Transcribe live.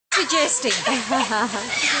suggesting. Oh,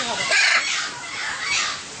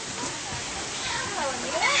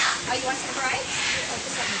 you want some break?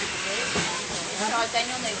 So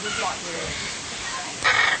Daniel would like to.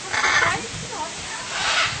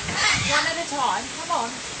 One at a time. Come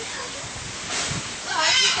on. No,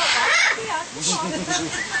 you've got that. Here, come on.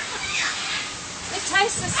 It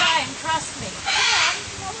tastes the same, trust me.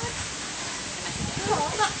 Come on.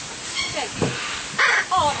 Come on. Okay.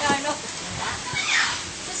 Oh, no, not.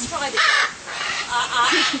 Just try this.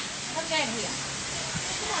 Come down here.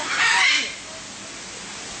 Come on, come down here.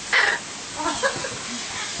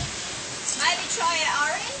 Maybe try an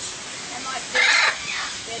orange. That might be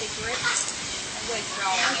better grip. And we're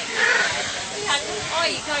throwing it. Yeah, oh,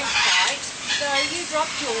 you're going to fight. So you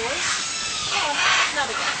dropped yours. Come on,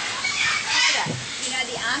 another go. Try that. You know,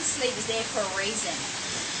 the arm sleeve is there for a reason.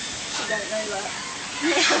 You don't know that.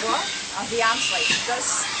 What? Oh, the arm sleeve. You've got to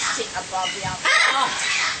sit above the arm sleeve. Oh.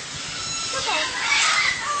 Come on.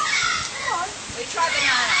 Come on. We try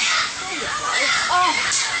banana. Oh.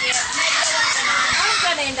 Yeah, maybe I want banana. I'm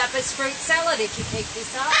going to end up as fruit salad if you keep this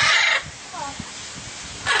up. Come on.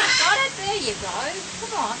 Got it? There you go.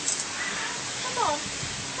 Come on. Come on.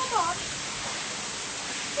 Come on.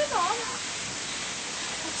 Come on.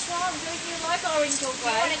 That's wrong. Do you like orange or Do you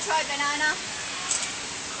grey? want to try banana?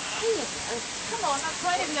 Here you go. Come on. I'm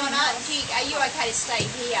trying to Donna, are you okay to stay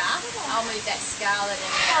here? I'll move that scarlet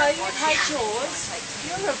and Oh, you take yours.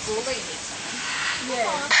 You're a bully. Yeah.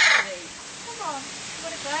 Come on. You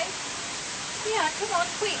want to go? Yeah, come on,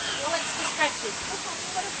 quick. Well, it's distracted. Come on,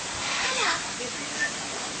 you want to... Come on.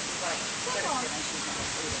 Come on. Come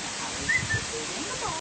on.